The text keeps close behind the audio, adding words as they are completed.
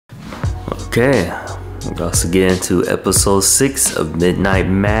Okay, we're also getting into episode 6 of Midnight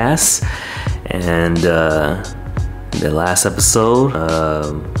Mass, and the last episode,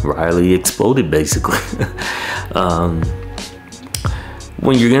 Riley exploded basically.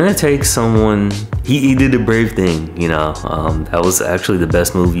 When you're gonna take someone, he did a brave thing, you know. That was actually the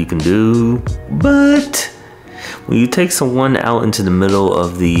best move you can do. But when you take someone out into the middle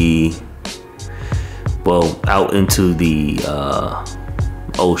of the, well, out into the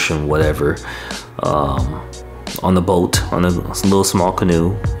ocean, whatever, on the boat, on a little small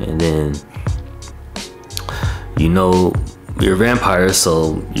canoe, and then, you know, you're a vampire,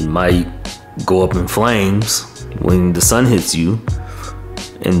 so you might go up in flames when the sun hits you,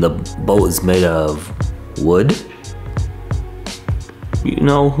 and the boat is made of wood. You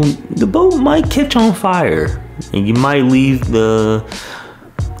know, the boat might catch on fire, and you might leave your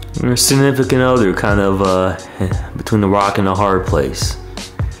significant other kind of between the rock and a hard place,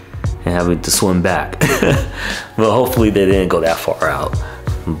 and having to swim back. But hopefully they didn't go that far out.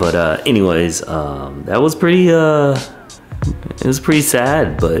 But anyways, that was pretty it was pretty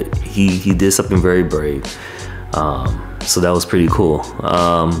sad, but he did something very brave. So that was pretty cool.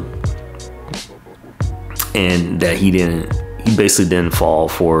 And that he basically didn't fall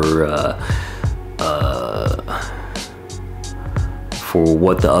for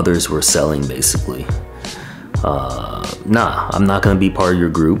what the others were selling, basically. Nah, I'm not gonna be part of your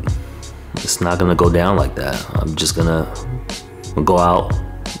group. It's not gonna go down like that. I'm just gonna go out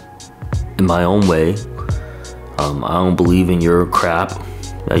in my own way. I don't believe in your crap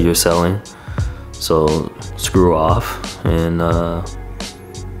that you're selling, so screw off. And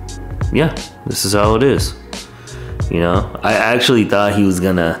yeah, this is how it is. You know, I actually thought he was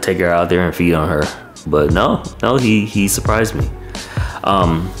gonna take her out there and feed on her, but no, he surprised me.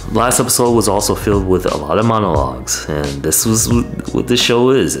 Last episode was also filled with a lot of monologues, and this was what this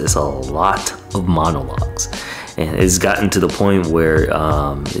show is. It's a lot of monologues, and it's gotten to the point where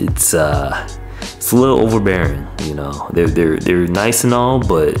it's a little overbearing. You know, they're nice and all,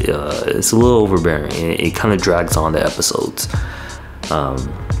 but it's a little overbearing, and it kind of drags on the episodes.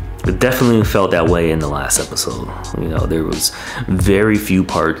 It definitely felt that way in the last episode. You know, there was very few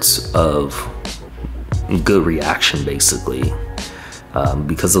parts of good reaction, basically.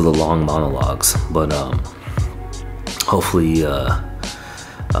 Because of the long monologues, but hopefully, but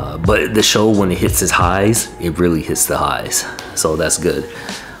the show, when it hits its highs, it really hits the highs, so that's good.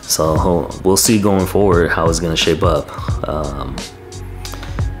 So we'll see going forward how it's gonna shape up.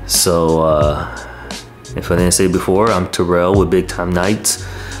 If I didn't say before, I'm Terrell with Big Time Nights.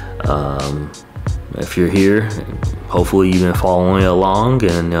 If you're here, hopefully you've been following along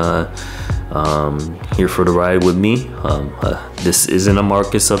and here for the ride with me. This isn't a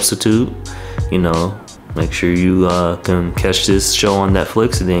market substitute. You know, make sure you can catch this show on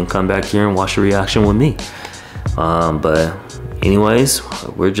Netflix and then come back here and watch the reaction with me. But anyways,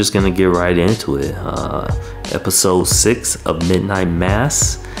 we're just gonna get right into it. Episode 6 of Midnight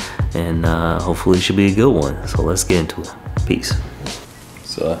Mass, and hopefully it should be a good one. So let's get into it. Peace.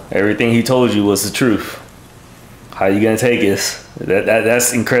 So everything he told you was the truth. How you gonna take this?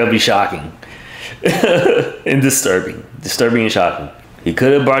 That's incredibly shocking. And disturbing and shocking. He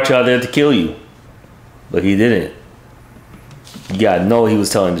could have brought you out there to kill you, but he didn't. You gotta know he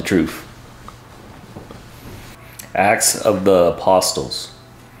was telling the truth. Acts of the Apostles.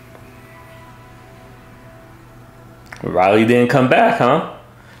 Riley didn't come back, huh?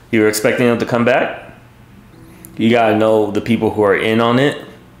 You were expecting him to come back? You gotta know the people who are in on it.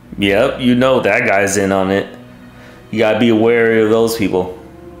 Yep, you know that guy's in on it. You gotta be aware of those people,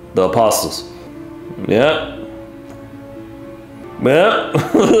 the apostles. Yep.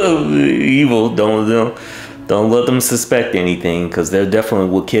 Evil. Don't let them suspect anything, because they definitely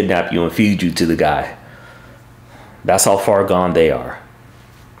will kidnap you and feed you to the guy. That's how far gone they are.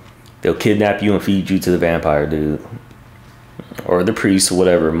 They'll kidnap you and feed you to the vampire dude, or the priest, or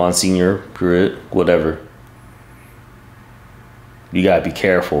whatever, Monsignor, Pruitt, whatever. You gotta be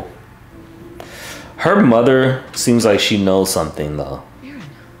careful. Her mother seems like she knows something, though.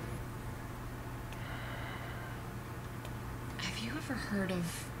 Have you ever heard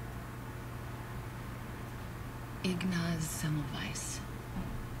of Ignaz Semmelweis?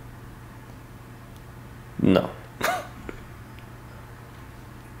 No. I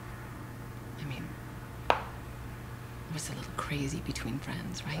mean, it was a little crazy between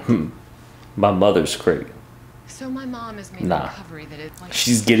friends, right? My mother's crazy. So my mom has made a recovery that is like...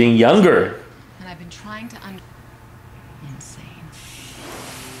 She's getting younger. And I've been trying to insane.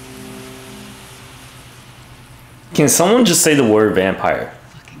 Can someone just say the word vampire?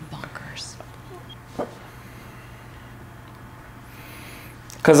 Fucking bonkers.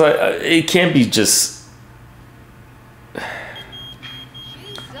 Because it can't be just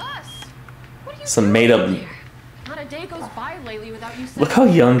some made up. Not a day goes by lately without you. Look how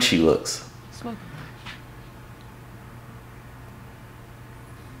young she looks. Smoke.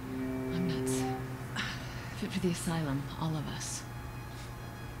 I'm nuts. Fit for the asylum, all of us.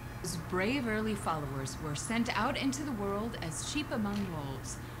 His brave early followers were sent out into the world as sheep among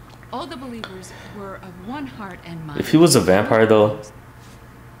wolves. All the believers were of one heart and mind. If he was a vampire, though,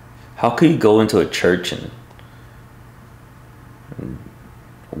 how could he go into a church and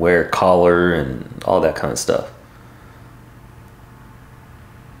wear a collar and all that kind of stuff?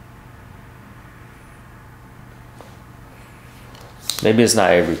 Maybe it's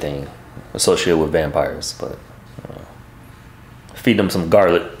not everything associated with vampires, but feed them some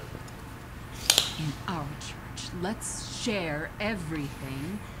garlic. In our church, let's share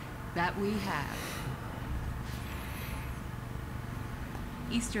everything that we have.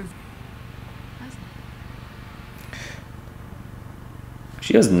 Easter.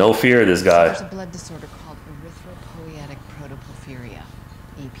 She has no fear of this guy. There's a blood disorder called erythropoietic protoporphyria,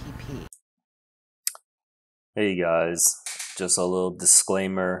 EPP. Hey guys, just a little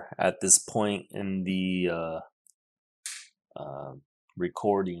disclaimer at this point in the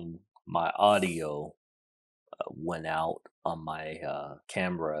recording. My audio went out on my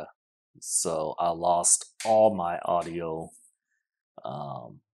camera, so I lost all my audio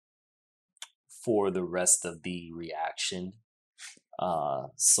for the rest of the reaction.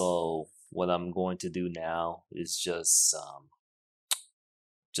 So what I'm going to do now is just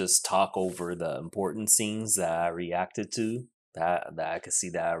talk over the important scenes that I reacted to, that I could see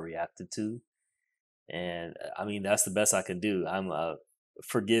that I reacted to. And I mean, that's the best I can do.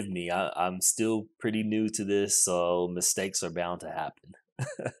 Forgive me, I'm still pretty new to this, so mistakes are bound to happen.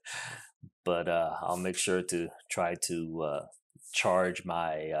 But I'll make sure to try to charge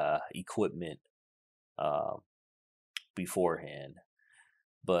my equipment beforehand.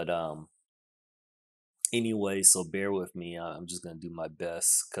 But anyway, so bear with me. I'm just gonna do my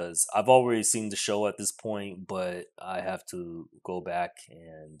best because I've already seen the show at this point, but I have to go back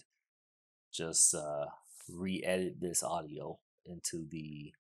and just re-edit this audio into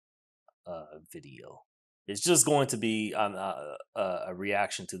the video. It's just going to be a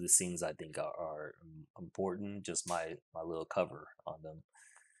reaction to the scenes I think are important, just my little cover on them,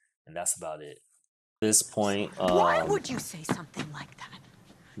 and that's about it. At this point, why would you say something like that?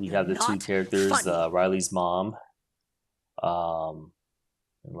 we have the two characters, Riley's mom, and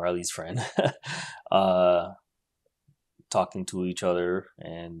Riley's friend, talking to each other,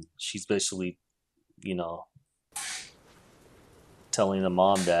 and she's basically, telling the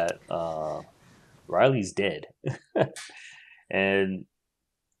mom that Riley's dead. And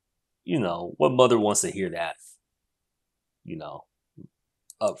what mother wants to hear that,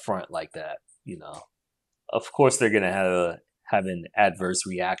 up front like that? Of course they're gonna have an adverse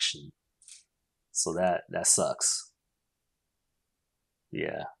reaction, so that sucks.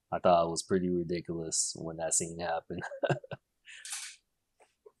 Yeah, I thought it was pretty ridiculous when that scene happened.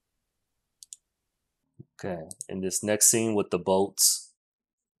 Okay, in this next scene with the boats,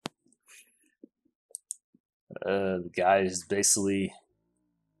 the guys basically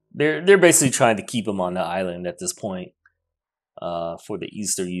they're basically trying to keep him on the island at this point for the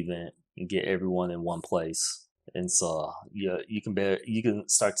Easter event and get everyone in one place. And so you can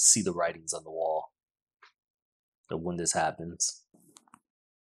start to see the writings on the wall of when this happens.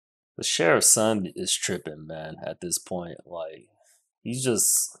 The sheriff's son is tripping, man, at this point. Like, he's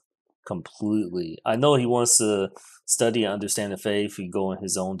just completely, I know he wants to study and understand the faith, he go in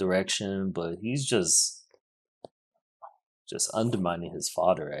his own direction, but he's just undermining his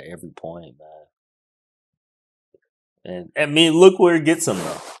father at every point, man. And I mean, look where it gets him,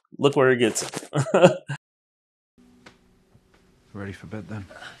 though. Look where it gets him. Ready for bed then?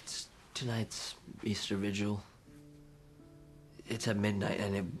 It's tonight's Easter vigil. It's at midnight,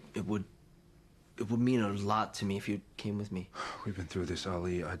 and it would mean a lot to me if you came with me. We've been through this,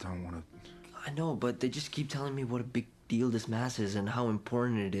 Ali. I don't want to. I know, but they just keep telling me what a big deal this mass is and how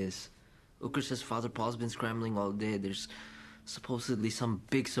important it is. Uker says Father Paul's been scrambling all day. There's supposedly some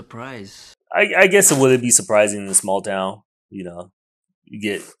big surprise. I guess it wouldn't be surprising in a small town. You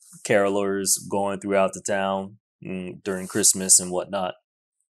get carolers going throughout the town during Christmas and whatnot.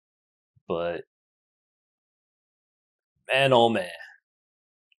 But man, oh man,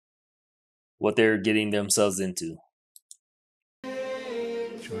 what they're getting themselves into.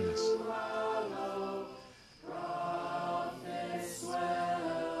 Join us.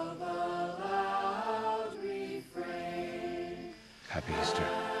 Happy Easter.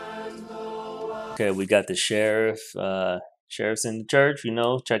 Okay, we got the sheriff Sheriff's in the church, you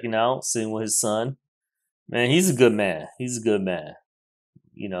know, checking out, sitting with his son. Man, he's a good man. He's a good man.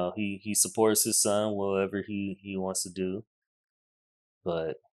 You know, he supports his son, whatever he wants to do.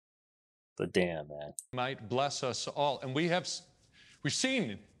 But damn, man. Might bless us all. And we've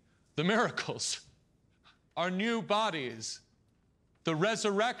seen the miracles, our new bodies, the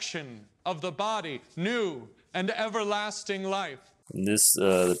resurrection of the body, new and everlasting life. And this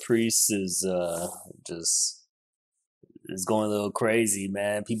the priest is going a little crazy,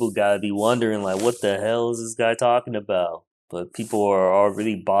 man. People gotta be wondering, like, what the hell is this guy talking about? But people are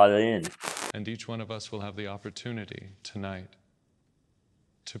already bought in. And each one of us will have the opportunity tonight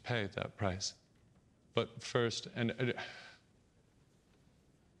to pay that price. But first, and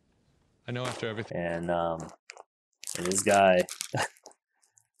I know after everything. And this guy,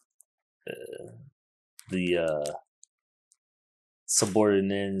 the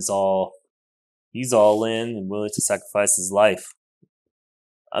subordinate is he's all in and willing to sacrifice his life.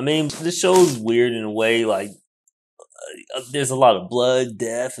 I mean, this show's weird in a way, like, there's a lot of blood,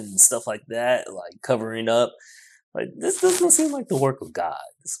 death, and stuff like that, like covering up. Like, this doesn't seem like the work of God.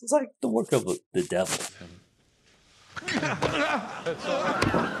 This was like the work of the devil. That's all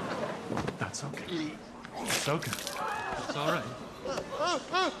right. That's okay. It's okay. It's all right.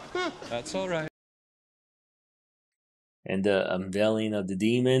 That's all right. And the unveiling of the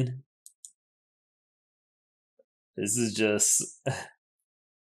demon. This is just...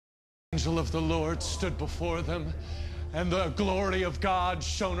 Angel of the Lord stood before them, and the glory of God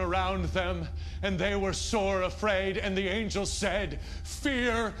shone around them, and they were sore afraid. And the angel said,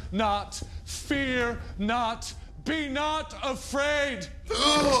 "Fear not, be not afraid."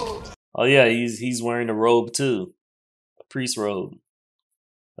 Oh yeah, he's wearing a robe too, a priest robe.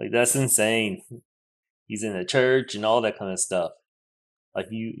 Like, that's insane. He's in a church and all that kind of stuff. Like,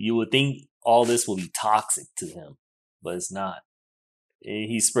 you would think all this will be toxic to him, but it's not.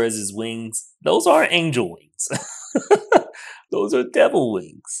 He spreads his wings. Those aren't angel wings. Those are devil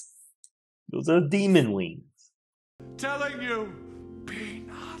wings. Those are demon wings. Telling you, be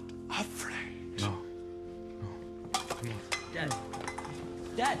not afraid. No. Come on.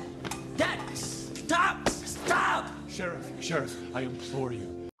 Dad, stop! Sheriff, I implore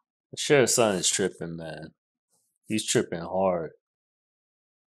you. The sheriff's son is tripping, man. He's tripping hard.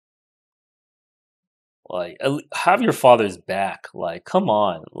 Like, have your father's back. Like, come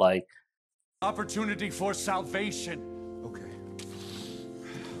on. Like, Opportunity for salvation. Okay.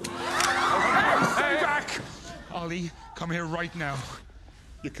 Hey, back! Ollie, come here right now.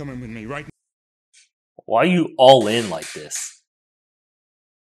 You're coming with me right now. why are you all in like this?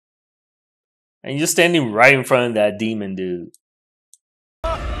 And you're standing right in front of that demon dude.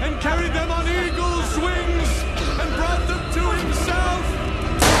 And carried them on eagle's wings and brought them to himself.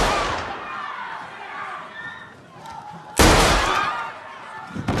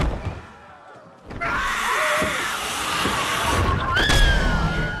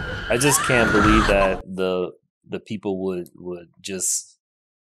 I just can't believe that the people would just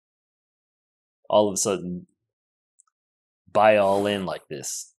all of a sudden buy all in like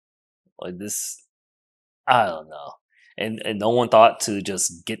this. Like this, I don't know. And no one thought to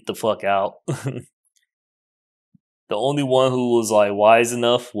just get the fuck out. The only one who was like wise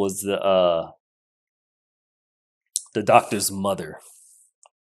enough was the doctor's mother.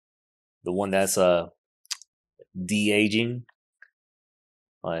 The one that's de-aging.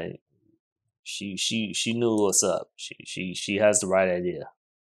 Like she knew what's up. She has the right idea.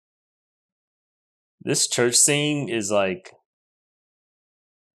 This church scene is like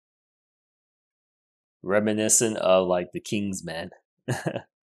reminiscent of like the Kingsman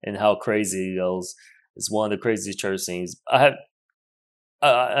and how crazy it goes. It's one of the craziest church scenes. I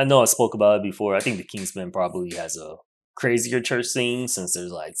know I spoke about it before. I think the Kingsman probably has a crazier church scene since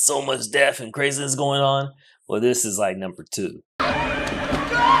there's like so much death and craziness going on. Well, this is like number 2.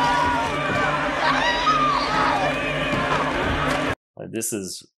 Like, this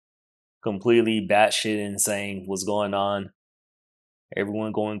is completely batshit insane what's going on.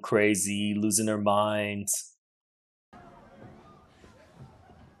 Everyone going crazy, losing their minds.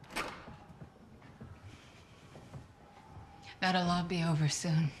 That'll all be over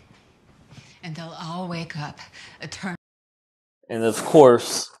soon. And they'll all wake up, eternal. And of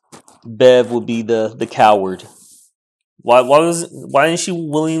course, Bev would be the coward. Why didn't she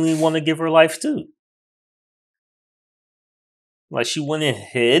willingly want to give her life too? Like, she went and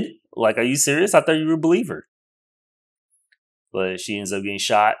hid? Like, are you serious? I thought you were a believer. But she ends up getting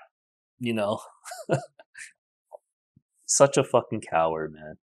shot, you know. Such a fucking coward,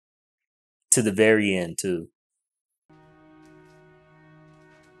 man. To the very end, too.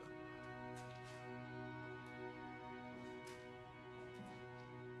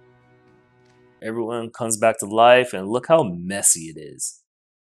 everyone comes back to life, and look how messy it is.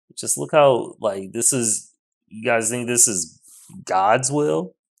 Just look how, like, this is, you guys think this is God's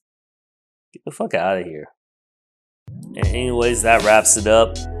will? Get the fuck out of here. And anyways, that wraps it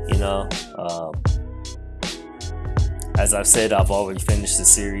up, you know. As I've said, I've already finished the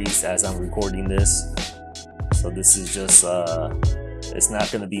series as I'm recording this. So this is just, it's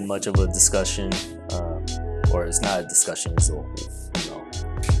not going to be much of a discussion, or it's not a discussion, it's a, you know,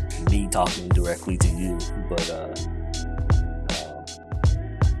 me talking directly to you, but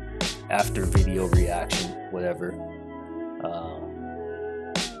after video reaction, whatever.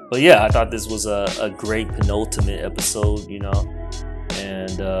 But yeah, I thought this was a great penultimate episode, you know,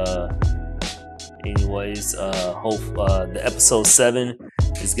 and anyways, the episode 7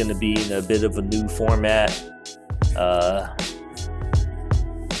 is going to be in a bit of a new format,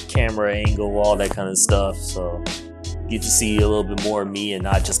 camera angle, all that kind of stuff, so you get to see a little bit more of me and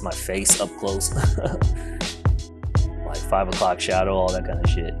not just my face up close. Like 5 o'clock shadow, all that kind of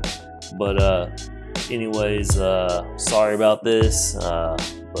shit. But anyways, sorry about this,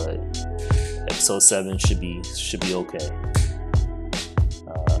 but episode 7 should be okay.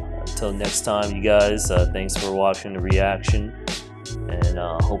 Until next time, you guys, thanks for watching the reaction, and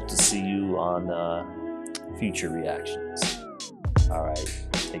hope to see you on future reactions. Alright,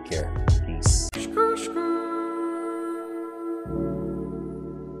 take care. Peace.